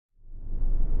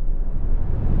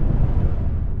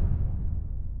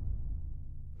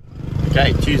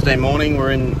Okay, Tuesday morning,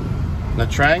 we're in Nha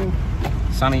Trang,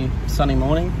 sunny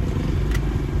morning.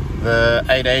 The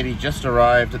 880 just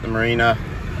arrived at the marina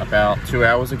about 2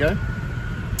 hours ago.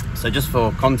 So just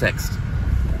for context,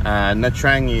 Nha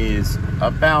Trang is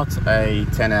about a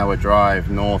 10-hour drive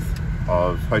north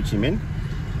of Ho Chi Minh.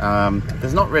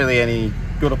 There's not really any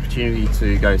good opportunity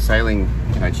to go sailing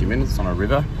in Ho Chi Minh. It's on a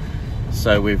river.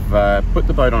 So we've put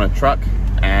the boat on a truck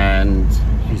and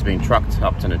she's been trucked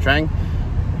up to Nha Trang.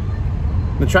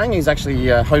 Nha Trang is actually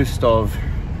a host of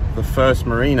the first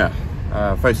marina,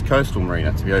 first coastal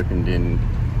marina to be opened in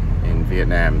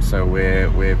Vietnam. So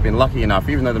we've been lucky enough,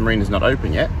 even though the marina is not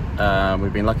open yet,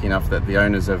 we've been lucky enough that the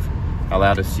owners have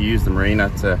allowed us to use the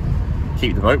marina to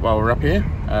keep the boat while we're up here.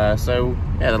 So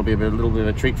yeah, that'll be a little bit of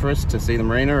a treat for us to see the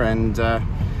marina, and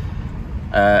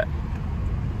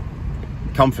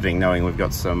comforting knowing we've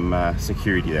got some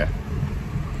security there.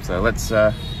 So let's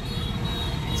go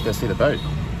see the boat.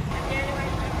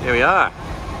 Here we are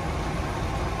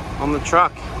on the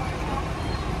truck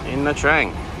in Nha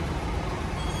Trang.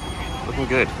 Looking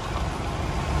good.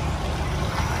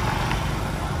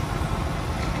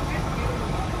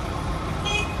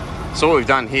 So what we've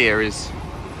done here is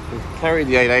we've carried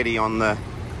the 880 on the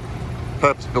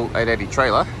purpose-built 880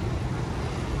 trailer,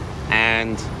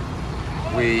 and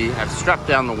we have strapped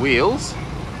down the wheels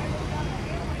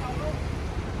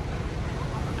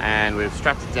and we've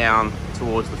strapped it down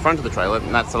towards the front of the trailer,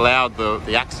 and that's allowed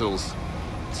the axles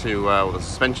to, or the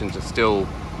suspension to still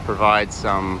provide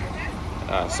some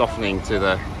softening to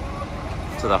the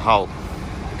hull,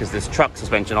 because this truck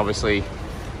suspension obviously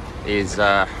is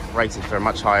rated for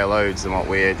much higher loads than what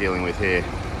we're dealing with here.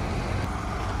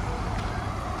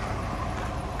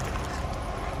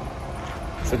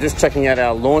 So just checking out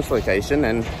our launch location,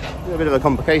 and a bit of a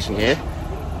complication here.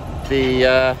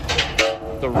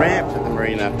 The ramp that the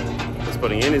marina is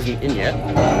putting in isn't in yet,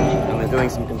 and they're doing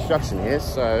some construction here.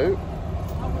 So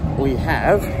we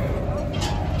have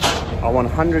a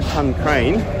 100-ton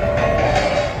crane.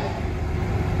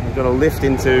 We've got to lift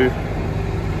into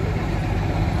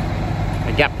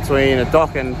a gap between a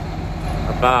dock and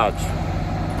a barge.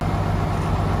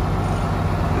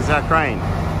 This is our crane.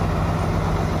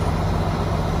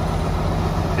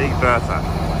 Big bertha.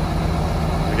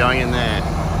 We're going in there.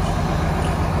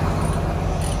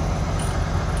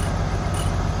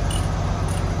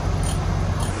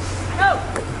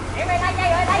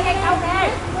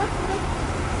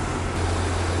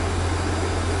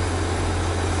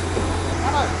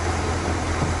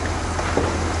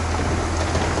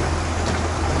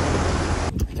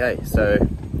 Okay, so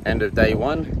end of day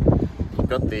one, we've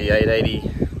got the 880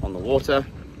 on the water.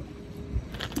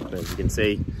 As you can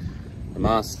see, the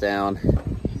mast's down,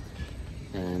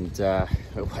 and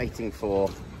we're waiting for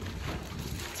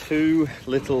 2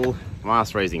 little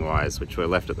mast raising wires which were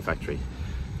left at the factory.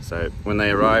 So when they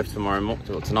arrive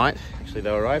tonight, actually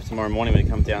they'll arrive tomorrow morning when they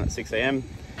come down at 6 AM,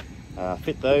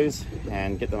 fit those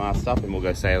and get the mast up, and we'll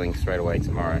go sailing straight away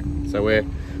tomorrow. So we're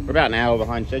about an hour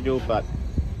behind schedule, but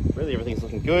really everything's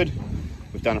looking good.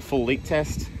 We've done a full leak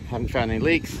test, haven't found any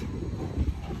leaks.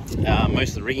 Most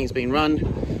of the rigging's been run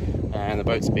and the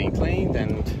boat's being cleaned,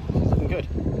 and it's looking good.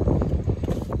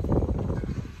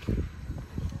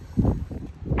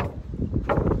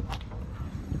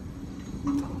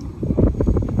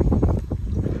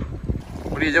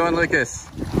 What are you doing, Lucas?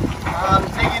 I'm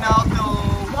taking out the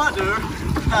water,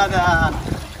 and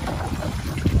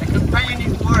the companion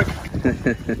didn't work.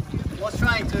 Was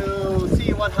trying to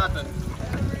see what happened.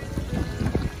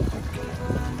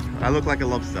 I look like a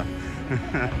lobster. You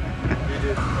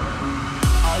do.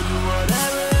 I'll do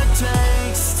whatever it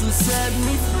takes to set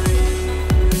me free.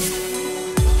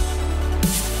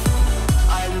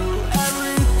 I do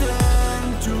everything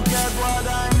to get what I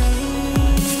need.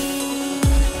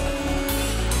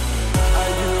 I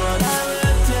do whatever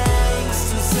it takes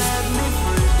to set me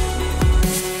free.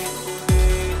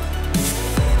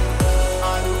 I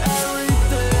do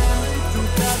everything to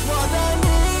get what I need.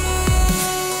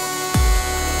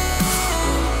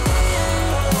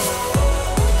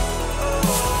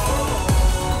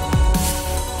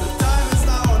 The time is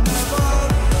now or never.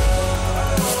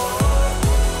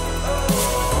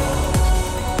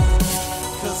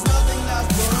 'Cause nothing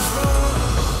lasts forever.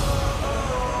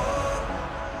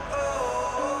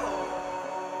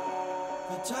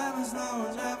 The time is now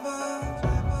or never.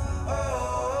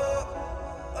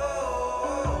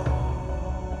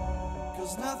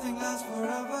 'Cause nothing lasts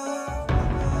forever.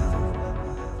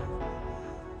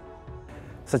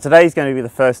 So today's going to be the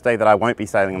first day that I won't be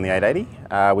sailing on the 880.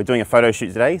 We're doing a photo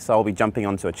shoot today, so I'll be jumping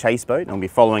onto a chase boat and I'll be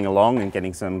following along and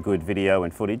getting some good video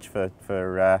and footage for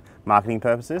marketing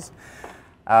purposes.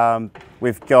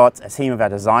 We've got a team of our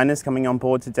designers coming on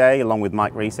board today, along with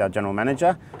Mike Reese, our general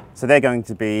manager. So they're going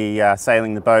to be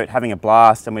sailing the boat, having a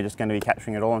blast, and we're just going to be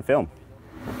capturing it all on film.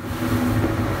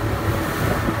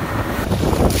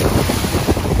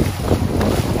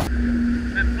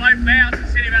 The float bounce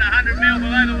is sitting about 100 mil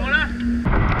below the water.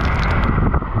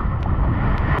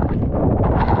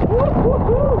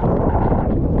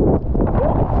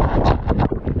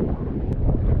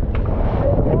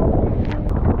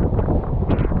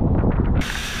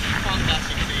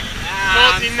 Fantastic feeling.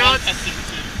 40 knots.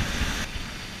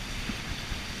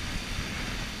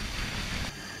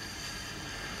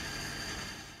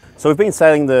 So we've been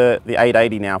sailing the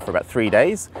 880 now for about 3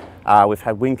 days. We've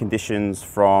had wind conditions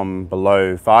from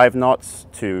below 5 knots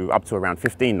to up to around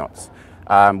 15 knots.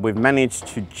 We've managed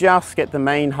to just get the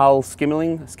main hull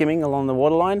skimming along the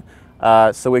waterline.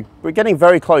 So we're getting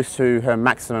very close to her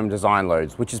maximum design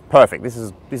loads, which is perfect. This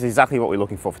is exactly what we're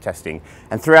looking for testing.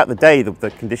 And throughout the day, the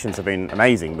conditions have been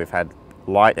amazing. We've had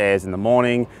light airs in the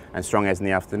morning and strong airs in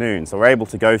the afternoon. So we're able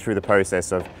to go through the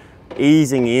process of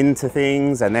easing into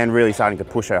things and then really starting to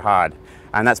push her hard.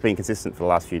 And that's been consistent for the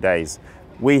last few days.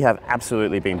 We have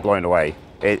absolutely been blown away.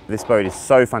 This boat is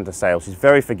so fun to sail. She's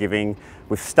very forgiving.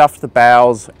 We've stuffed the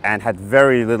bows and had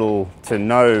very little to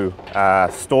no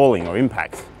stalling or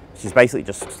impact. She's basically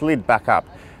just slid back up.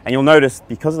 And you'll notice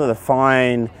because of the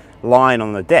fine line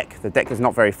on the deck is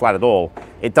not very flat at all.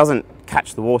 It doesn't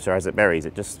catch the water as it buries,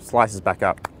 it just slices back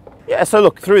up. Yeah, so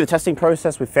look, through the testing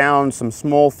process, we found some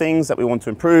small things that we want to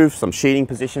improve, some sheeting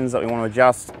positions that we want to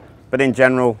adjust, but in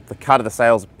general, the cut of the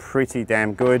sail's pretty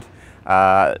damn good.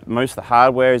 Most of the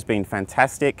hardware has been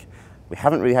fantastic. We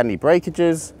haven't really had any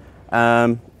breakages.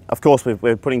 Of course,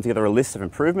 we're putting together a list of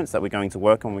improvements that we're going to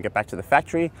work on when we get back to the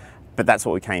factory, but that's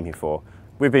what we came here for.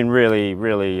 We've been really,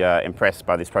 really impressed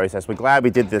by this process. We're glad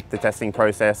we did the testing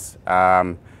process,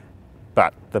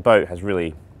 but the boat has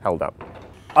really held up.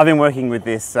 I've been working with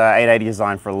this 880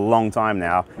 design for a long time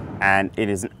now, and it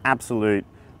is an absolute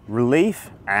relief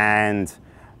and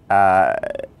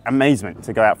amazement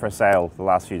to go out for a sail the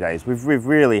last few days. We've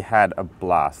really had a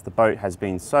blast. The boat has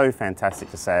been so fantastic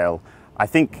to sail. I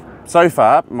think so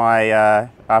far,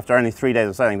 after only 3 days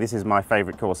of sailing, this is my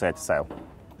favourite Corsair to sail.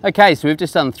 Okay, so we've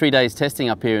just done 3 days testing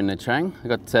up here in Nha Trang. We've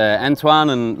got Antoine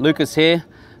and Lucas here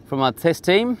from our test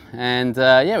team, and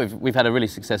yeah, we've had a really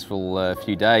successful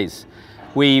few days.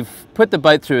 We've put the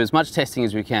boat through as much testing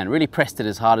as we can, really pressed it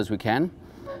as hard as we can.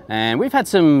 And we've had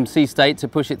some sea state to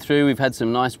push it through. We've had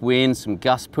some nice winds, some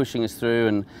gusts pushing us through,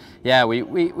 and yeah,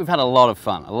 we've had a lot of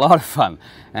fun.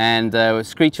 And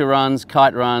screecher runs,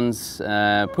 kite runs,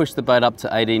 pushed the boat up to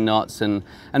 18 knots, and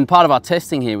part of our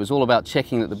testing here was all about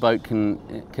checking that the boat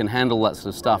can handle that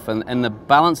sort of stuff. And the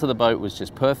balance of the boat was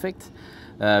just perfect.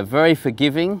 Very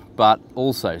forgiving, but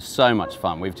also so much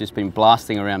fun. We've just been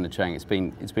blasting around Nha Trang.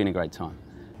 It's been a great time.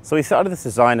 So we started this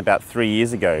design about 3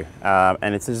 years ago,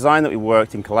 and it's a design that we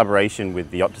worked in collaboration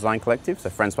with the Yacht Design Collective, so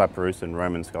Francois Perouse and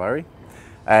Roman Scolari.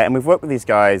 And we've worked with these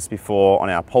guys before on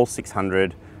our Pulse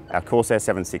 600, our Corsair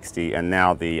 760, and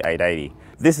now the 880.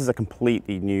 This is a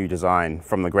completely new design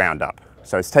from the ground up.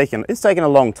 So it's taken a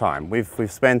long time.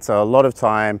 We've spent a lot of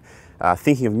time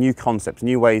thinking of new concepts,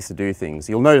 new ways to do things.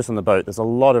 You'll notice on the boat there's a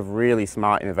lot of really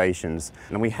smart innovations,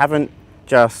 and we haven't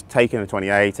just taken a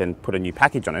 28 and put a new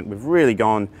package on it. We've really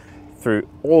gone through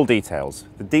all details.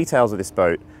 The details of this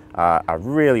boat are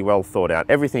really well thought out.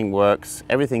 Everything works,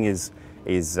 everything is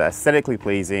aesthetically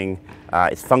pleasing,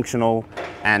 it's functional,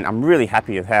 and I'm really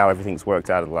happy with how everything's worked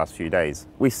out in the last few days.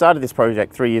 We started this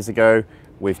project 3 years ago.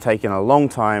 We've taken a long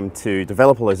time to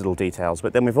develop all those little details,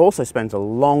 but then we've also spent a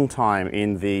long time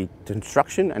in the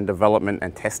construction and development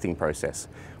and testing process.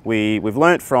 We've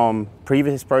learnt from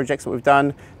previous projects that we've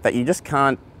done that you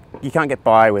can't get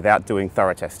by without doing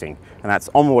thorough testing, and that's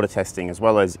on-water testing as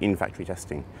well as in-factory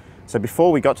testing. So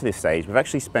before we got to this stage, we've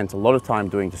actually spent a lot of time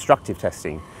doing destructive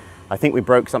testing. I think we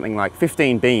broke something like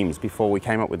 15 beams before we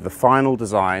came up with the final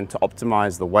design to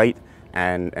optimize the weight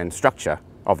and structure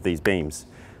of these beams.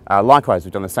 Likewise,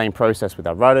 we've done the same process with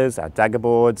our rudders, our dagger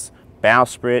boards,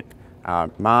 bowsprit,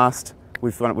 mast.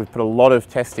 We've put a lot of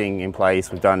testing in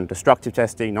place. We've done destructive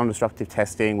testing, non-destructive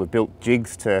testing. We've built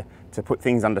jigs to put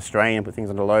things under strain and put things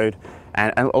under load.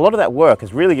 And a lot of that work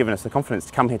has really given us the confidence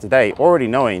to come here today, already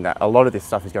knowing that a lot of this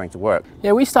stuff is going to work.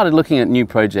 Yeah, we started looking at new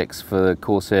projects for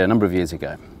Corsair a number of years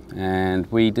ago. And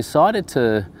we decided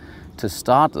to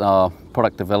start our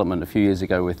product development a few years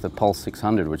ago with the Pulse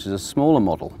 600, which is a smaller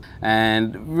model.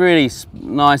 And really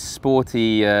nice,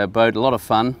 sporty boat, a lot of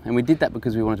fun. And we did that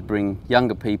because we wanted to bring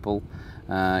younger people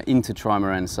into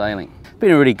trimaran sailing. It's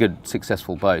been a really good,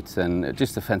 successful boat and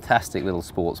just a fantastic little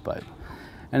sports boat.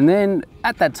 And then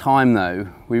at that time though,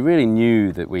 we really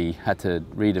knew that we had to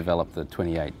redevelop the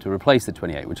 28 to replace the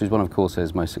 28, which is one of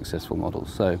Corsair's most successful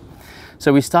models.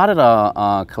 So we started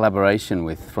our collaboration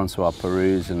with Francois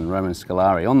Perouse and Roman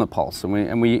Scolari on the Pulse,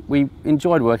 and we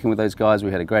enjoyed working with those guys.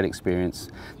 We had a great experience.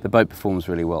 The boat performs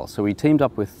really well. So we teamed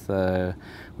up with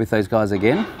those guys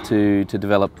again to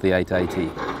develop the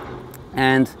 880.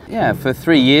 And yeah, for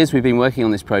 3 years we've been working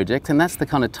on this project, and that's the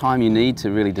kind of time you need to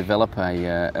really develop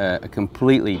a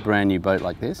completely brand new boat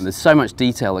like this. And there's so much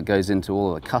detail that goes into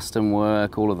all of the custom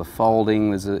work, all of the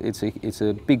folding. It's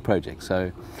a big project.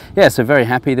 So yeah, so very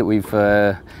happy that we've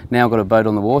now got a boat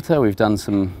on the water. We've done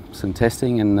some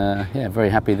testing, and yeah, very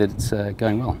happy that it's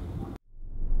going well.